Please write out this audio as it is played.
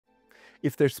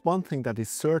If there's one thing that is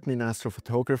certain in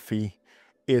astrophotography,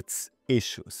 it's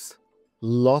issues.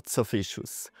 Lots of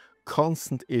issues,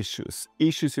 constant issues,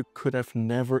 issues you could have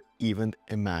never even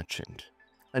imagined.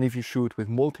 And if you shoot with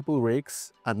multiple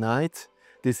rigs at night,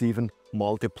 this even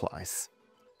multiplies.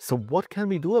 So what can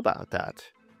we do about that?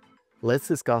 Let's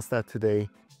discuss that today,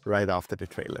 right after the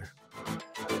trailer.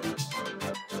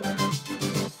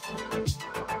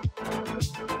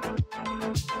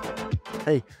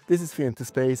 Hey, this is Fear into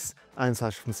Space. I'm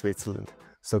Sascha from Switzerland.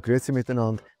 So grüezi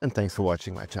miteinander and thanks for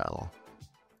watching my channel.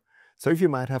 So if you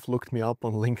might have looked me up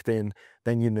on LinkedIn,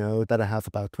 then you know that I have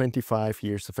about 25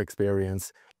 years of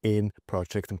experience in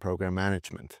project and program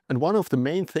management. And one of the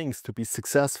main things to be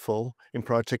successful in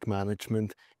project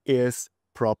management is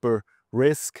proper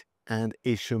risk and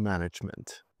issue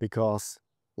management. Because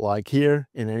like here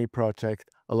in any project,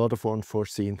 a lot of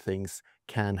unforeseen things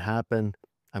can happen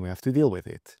and we have to deal with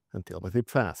it and deal with it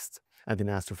fast. And in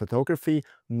astrophotography,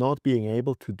 not being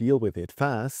able to deal with it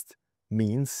fast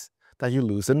means that you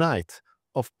lose a night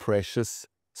of precious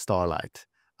starlight,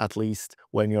 at least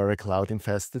when you're a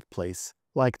cloud-infested place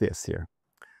like this here.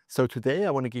 So today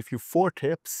I want to give you 4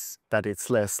 tips that it's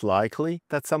less likely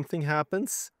that something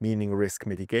happens, meaning risk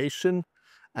mitigation,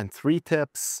 and 3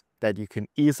 tips that you can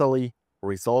easily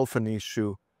resolve an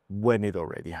issue when it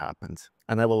already happened.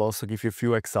 And I will also give you a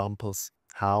few examples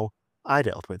how I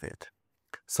dealt with it.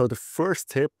 So the first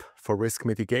tip for risk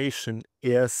mitigation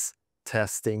is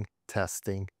testing,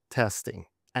 testing, testing.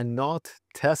 And not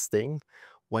testing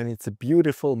when it's a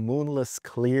beautiful, moonless,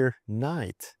 clear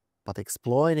night, but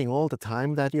exploiting all the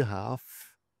time that you have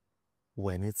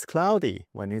when it's cloudy,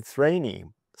 when it's rainy.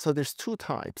 So there's 2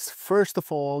 types. First of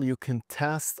all, you can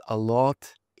test a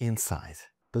lot inside.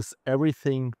 Does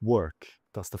everything work?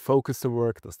 Does the focuser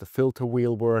work? Does the filter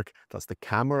wheel work? Does the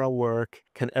camera work?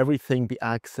 Can everything be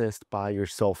accessed by your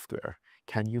software?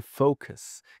 Can you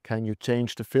focus? Can you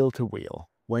change the filter wheel?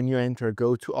 When you enter a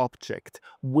go-to object,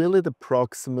 will it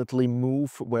approximately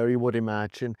move where you would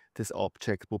imagine this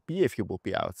object would be if you would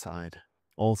be outside?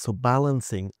 Also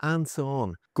balancing and so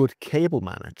on. Good cable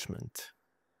management.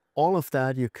 All of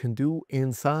that you can do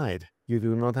inside. You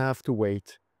do not have to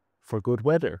wait for good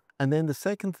weather. And then the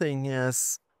second thing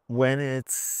is when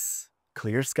it's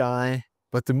clear sky,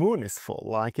 but the moon is full,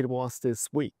 like it was this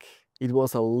week. It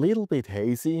was a little bit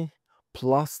hazy,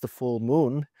 plus the full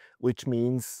moon, which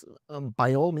means,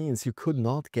 by all means, you could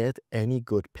not get any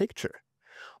good picture.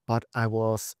 But I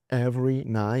was every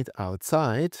night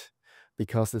outside,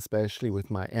 because especially with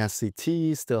my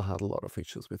SCT, still had a lot of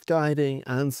issues with guiding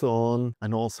and so on.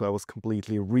 And also I was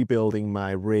completely rebuilding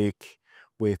my rig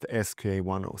with SQA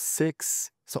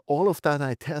 106. So all of that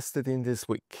I tested in this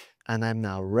week. And I'm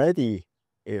now ready,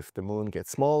 if the moon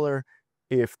gets smaller,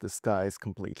 if the sky is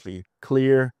completely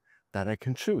clear, that I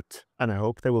can shoot. And I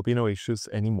hope there will be no issues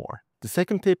anymore. The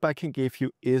second tip I can give you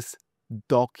is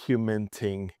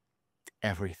documenting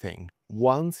everything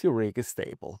once your rig is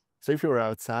stable. So if you're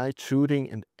outside shooting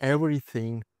and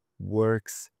everything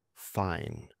works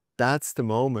fine, that's the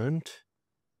moment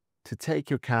to take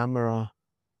your camera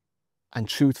and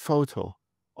shoot photo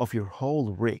of your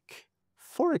whole rig.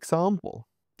 For example,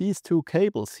 these 2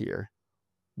 cables here,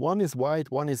 one is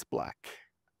white, one is black.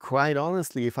 Quite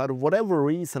honestly, if out of whatever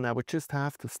reason I would just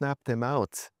have to snap them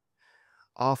out,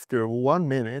 after 1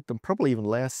 minute, and probably even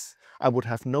less, I would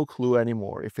have no clue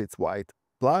anymore if it's white,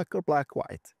 black or black,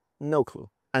 white. No clue.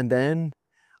 And then,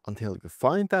 until you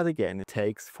find that again, it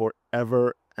takes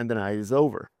forever and the night is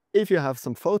over. If you have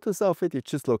some photos of it, you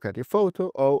just look at your photo,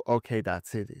 oh, okay,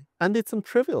 that's it. And it's some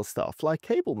trivial stuff like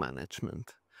cable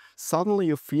management. Suddenly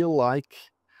you feel like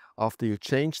after you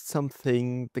changed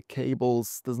something, the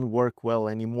cables doesn't work well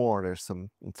anymore. There's some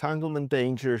entanglement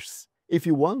dangers. If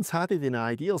you once had it in an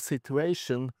ideal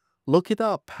situation, look it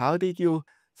up. How did you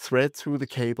thread through the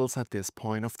cables at this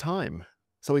point of time?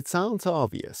 So it sounds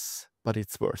obvious, but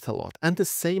it's worth a lot. And the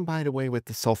same, by the way, with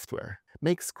the software.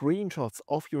 Make screenshots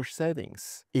of your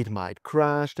settings. It might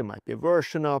crash, there might be a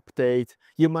version update,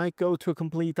 you might go to a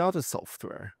complete other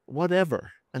software,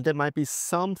 whatever. And there might be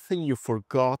something you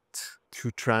forgot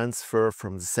to transfer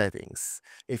from the settings.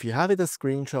 If you have it as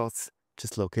screenshots,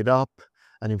 just look it up,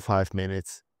 and in 5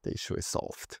 minutes, the issue is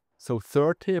solved. So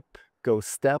third tip, go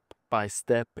step by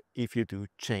step if you do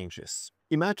changes.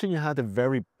 Imagine you had a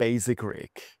very basic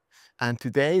rig, and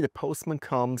today the postman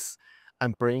comes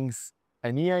and brings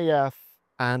an EAF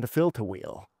and a filter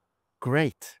wheel.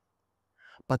 Great.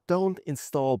 But don't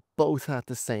install both at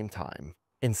the same time.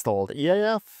 Install the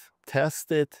EAF,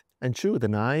 test it, and shoot a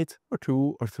night or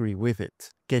 2 or 3 with it.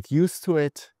 Get used to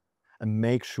it and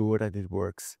make sure that it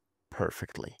works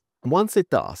perfectly. And once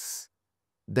it does,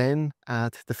 then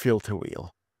add the filter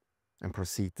wheel. and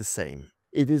proceed the same.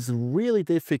 It is really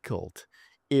difficult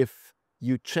if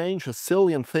you change a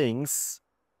zillion things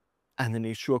and an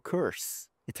issue occurs.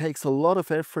 It takes a lot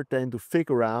of effort then to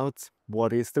figure out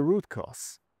what is the root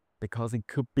cause, because it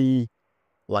could be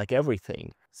like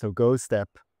everything. So go step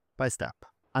by step.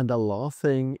 And the last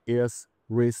thing is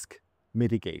risk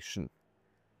mitigation,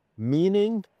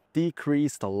 meaning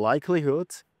decrease the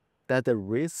likelihood that a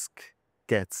risk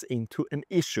gets into an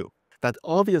issue. That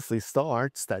obviously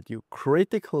starts that you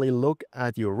critically look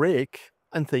at your rig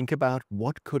and think about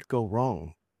what could go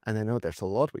wrong. And I know there's a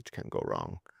lot which can go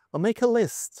wrong. Or make a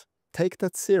list. Take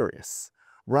that serious.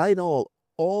 Write all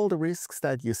the risks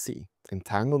that you see.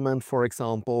 Entanglement, for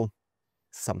example.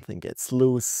 Something gets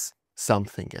loose,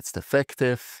 something gets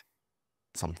defective,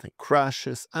 something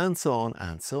crashes, and so on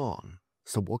and so on.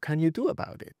 So what can you do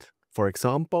about it? For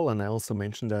example, and I also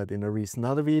mentioned that in a recent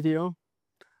other video,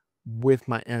 with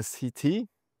my SCT,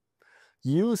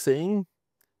 using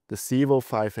the Zevo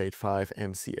 585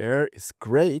 MCR is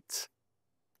great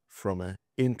from an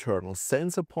internal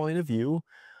sensor point of view,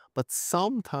 but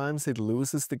sometimes it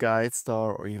loses the guide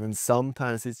star, or even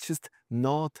sometimes it's just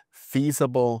not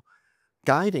feasible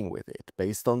guiding with it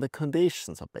based on the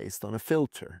conditions or based on a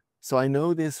filter. So I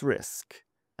know this risk,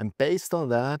 and based on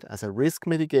that, as a risk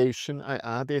mitigation, I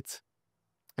added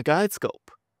a guide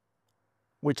scope,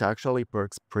 which actually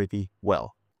works pretty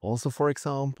well. Also, for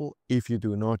example, if you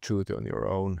do not shoot on your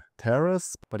own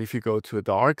terrace, but if you go to a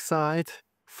dark site,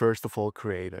 first of all,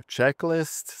 create a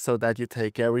checklist so that you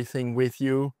take everything with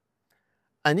you.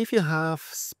 And if you have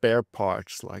spare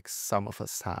parts, like some of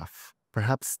us have,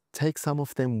 perhaps take some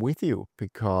of them with you,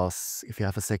 because if you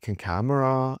have a second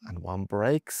camera and one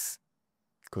breaks,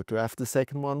 good to have the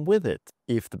second one with it.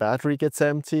 If the battery gets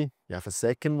empty, you have a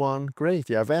second one, great,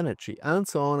 you have energy, and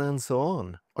so on and so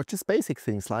on. Or just basic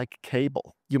things like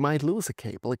cable. You might lose a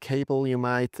cable you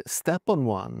might step on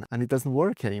one and it doesn't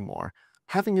work anymore.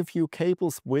 Having a few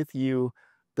cables with you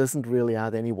doesn't really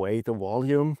add any weight or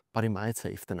volume, but it might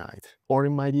save the night. Or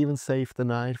it might even save the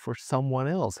night for someone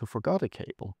else who forgot a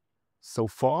cable. So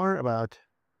far about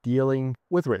dealing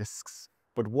with risks.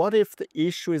 But what if the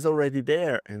issue is already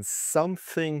there and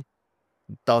something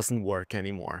doesn't work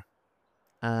anymore?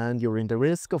 And you're in the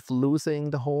risk of losing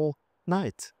the whole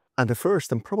night. And the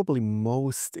first and probably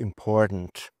most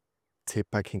important tip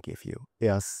I can give you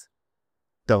is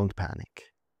don't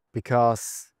panic.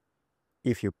 Because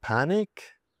if you panic,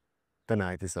 the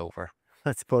night is over.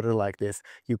 Let's put it like this.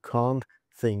 You can't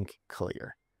think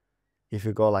clear. If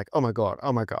you go like, oh my God,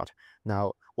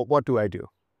 now what do I do?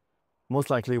 Most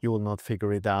likely you will not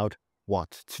figure it out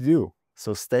what to do.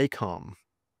 So stay calm.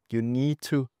 You need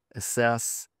to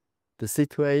assess the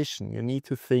situation. You need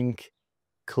to think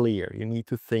clear. You need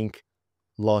to think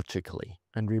logically.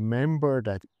 And remember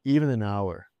that even an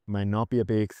hour might not be a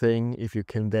big thing if you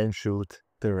can then shoot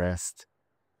the rest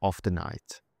of the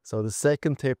night. So the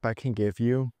second tip I can give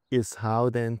you is how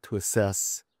then to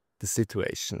assess the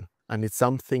situation. And it's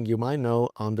something you might know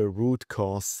under root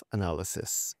cause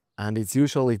analysis. And it's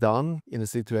usually done in a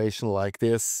situation like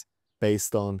this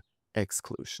based on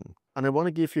exclusion. And I want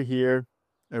to give you here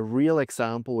a real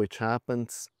example which happened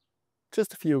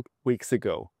just a few weeks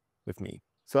ago with me.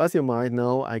 So as you might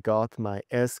know, I got my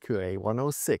SQA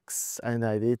 106 and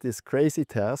I did this crazy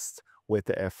test with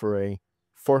the FRA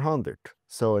 400.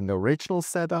 So in the original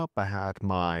setup, I had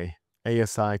my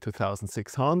ASI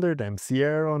 2600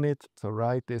 MCR on it. So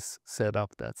right, this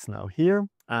setup that's now here.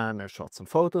 And I shot some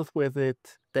photos with it.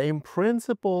 In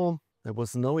principle, there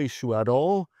was no issue at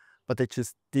all, but it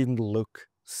just didn't look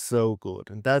so good.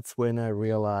 And that's when I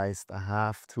realized I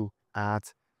have to add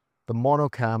the mono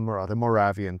camera, the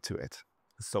Moravian, to it.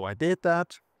 So I did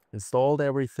that, installed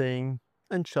everything,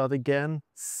 and shot again,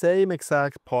 same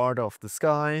exact part of the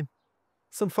sky,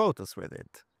 some photos with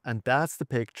it. And that's the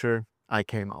picture I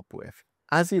came up with.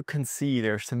 As you can see,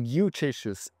 there's some huge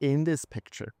issues in this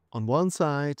picture. On one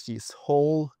side, this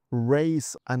whole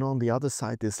race, and on the other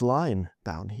side, this line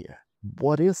down here.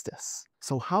 What is this?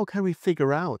 So how can we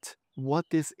figure out what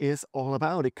this is all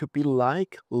about? It could be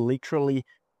like literally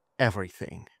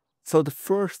everything. So the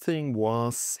first thing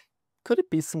was, could it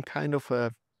be some kind of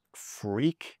a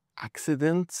freak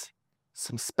accident?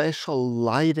 Some special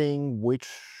lighting which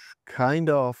kind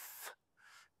of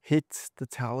hit the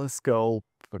telescope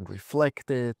and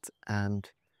reflected and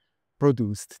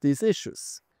produced these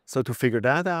issues. So to figure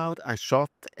that out, I shot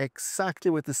exactly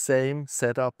with the same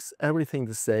setups, everything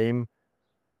the same,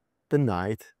 the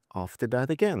night after that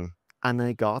again. And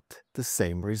I got the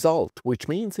same result, which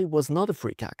means it was not a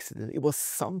freak accident. It was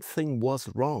something was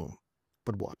wrong.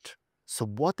 But what? So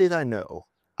what did I know?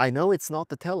 I know it's not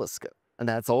the telescope. And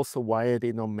that's also why I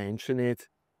did not mention it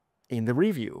in the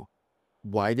review.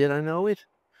 Why did I know it?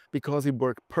 Because it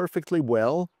worked perfectly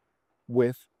well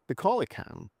with the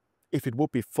Colicam. If it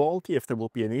would be faulty, if there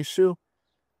would be an issue,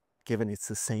 given it's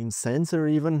the same sensor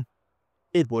even,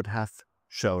 it would have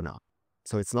shown up.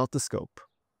 So it's not the scope.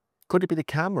 Could it be the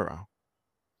camera?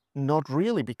 Not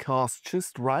really, because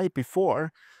just right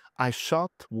before I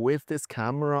shot with this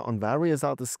camera on various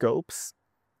other scopes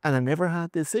and I never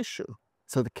had this issue.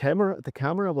 So the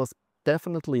camera was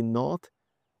definitely not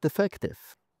defective.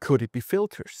 Could it be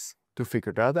filters? To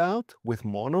figure that out, with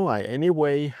mono I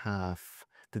anyway have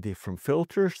the different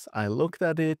filters. I looked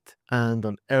at it, and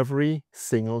on every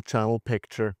single channel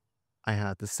picture I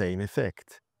had the same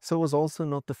effect. So it was also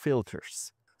not the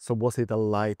filters. So was it a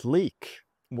light leak?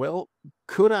 Well,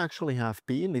 could actually have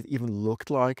been. It even looked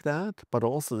like that. But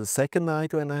also the second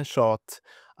night when I shot,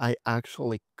 I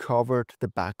actually covered the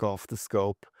back of the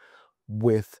scope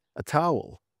with a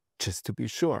towel, just to be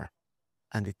sure.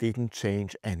 And it didn't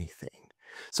change anything.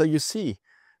 So you see,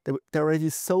 there are already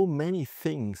so many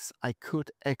things I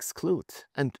could exclude.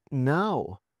 And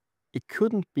now it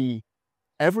couldn't be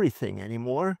everything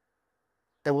anymore.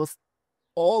 There was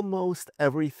almost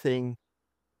everything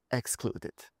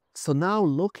excluded. So now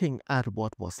looking at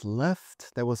what was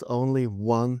left, there was only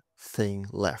one thing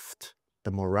left.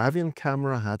 The Moravian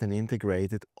camera had an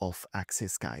integrated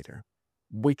off-axis guider,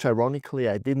 which ironically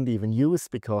I didn't even use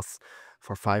because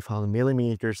for 500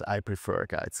 millimeters I prefer a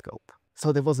guide scope.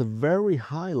 So there was a very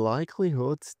high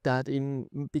likelihood that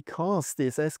because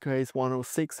this SKS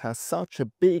 106 has such a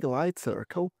big light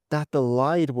circle, that the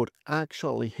light would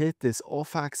actually hit this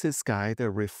off-axis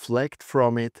guider, reflect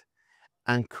from it,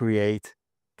 and create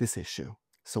this issue.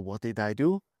 So what did I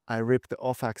do? I ripped the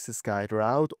off-axis guider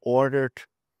out, ordered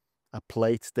a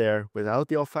plate there without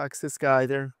the off-axis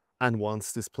guider, and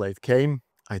once this plate came,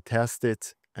 I tested,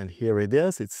 and here it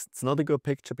is. It's not a good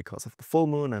picture because of the full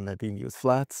moon and I didn't use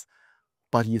flats,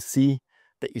 but you see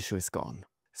the issue is gone.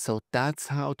 So that's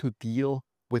how to deal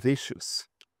with issues.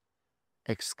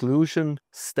 Exclusion,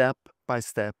 step by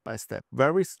step by step,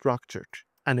 very structured,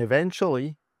 and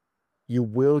eventually you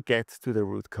will get to the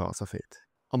root cause of it.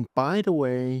 And by the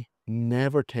way,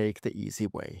 never take the easy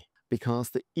way, because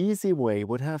the easy way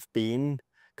would have been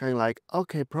kind of like,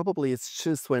 okay, probably it's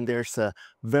just when there's a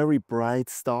very bright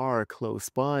star close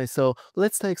by, so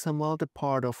let's take some other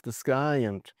part of the sky,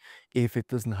 and if it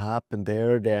doesn't happen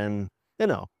there, then, you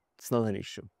know, it's not an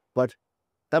issue. But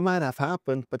that might have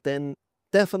happened, but then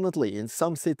definitely in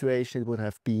some situation it would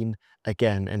have been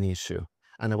again an issue,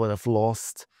 and I would have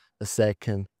lost a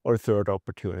second or third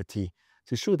opportunity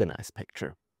to shoot a nice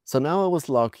picture. So now I was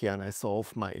lucky and I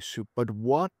solved my issue, but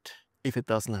what if it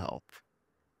doesn't help?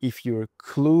 If you're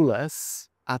clueless,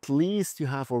 at least you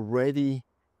have already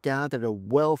gathered a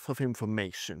wealth of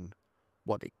information.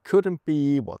 What it couldn't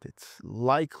be, what it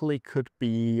likely could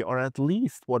be, or at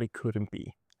least what it couldn't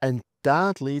be. And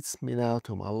that leads me now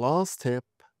to my last tip,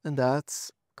 and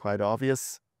that's quite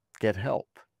obvious: get help.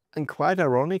 And quite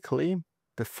ironically,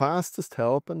 the fastest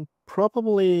help and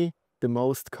probably the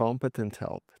most competent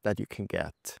help that you can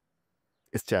get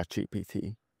is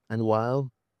ChatGPT. And while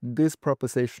this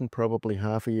proposition probably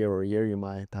half a year or a year you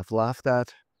might have laughed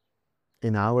at,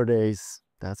 in our days,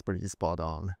 that's pretty spot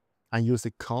on. I use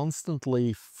it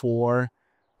constantly for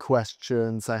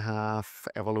questions I have,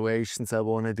 evaluations I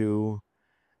want to do,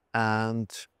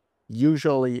 and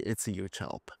usually it's a huge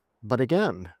help. But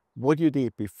again, what you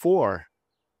did before,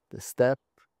 the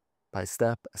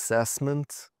step-by-step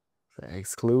assessment, the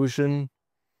exclusion,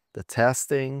 the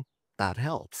testing, that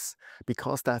helps,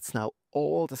 because that's now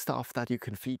all the stuff that you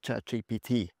can feed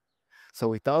ChatGPT.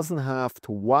 So it doesn't have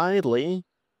to widely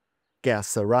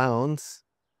guess around,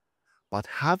 but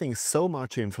having so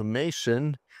much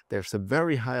information, there's a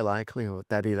very high likelihood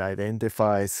that it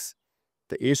identifies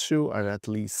the issue or at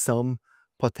least some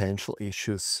potential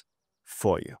issues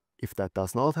for you. If that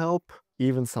does not help,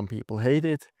 even some people hate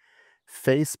it,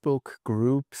 Facebook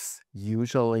groups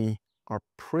usually are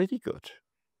pretty good.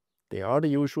 They are the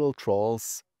usual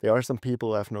trolls. There are some people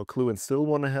who have no clue and still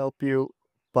want to help you,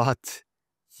 but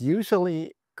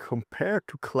usually compared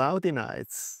to cloudy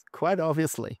nights, quite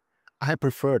obviously, I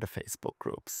prefer the Facebook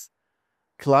groups.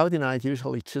 Cloudy night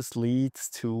usually just leads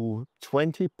to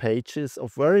 20 pages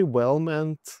of very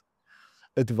well-meant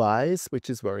advice, which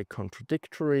is very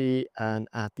contradictory, and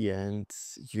at the end,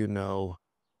 you know,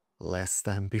 less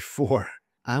than before.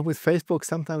 And with Facebook,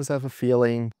 sometimes I have a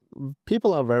feeling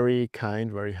people are very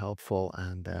kind, very helpful,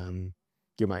 and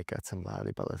you might get some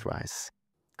valuable advice.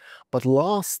 But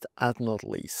last and not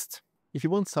least, if you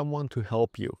want someone to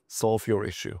help you solve your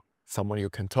issue, someone you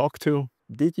can talk to,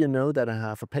 did you know that I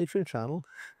have a Patreon channel?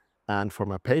 And for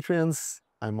my Patreons,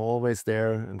 I'm always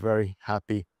there and very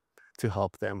happy to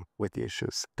help them with the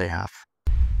issues they have.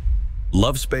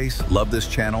 Love space? Love this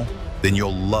channel? Then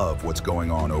you'll love what's going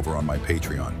on over on my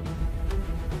Patreon.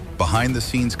 Behind the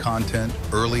scenes content,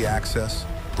 early access,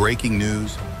 breaking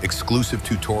news, exclusive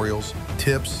tutorials,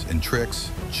 tips and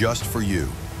tricks just for you,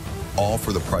 all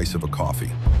for the price of a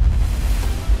coffee.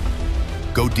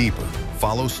 Go deeper,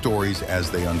 follow stories as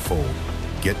they unfold,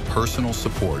 get personal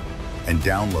support, and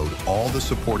download all the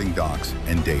supporting docs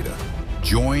and data.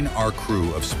 Join our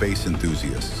crew of space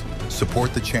enthusiasts.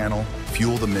 Support the channel,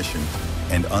 fuel the mission,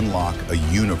 and unlock a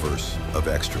universe of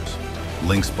extras.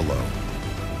 Links below.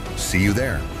 See you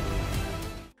there.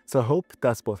 So I hope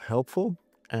that's both helpful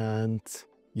and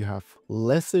you have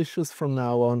less issues from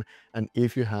now on. And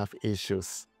if you have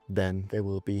issues, then they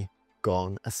will be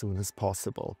gone as soon as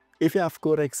possible. If you have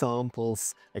good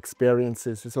examples,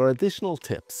 experiences, or additional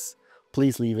tips,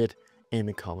 please leave it in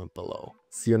a comment below.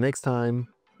 See you next time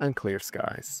and clear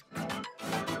skies.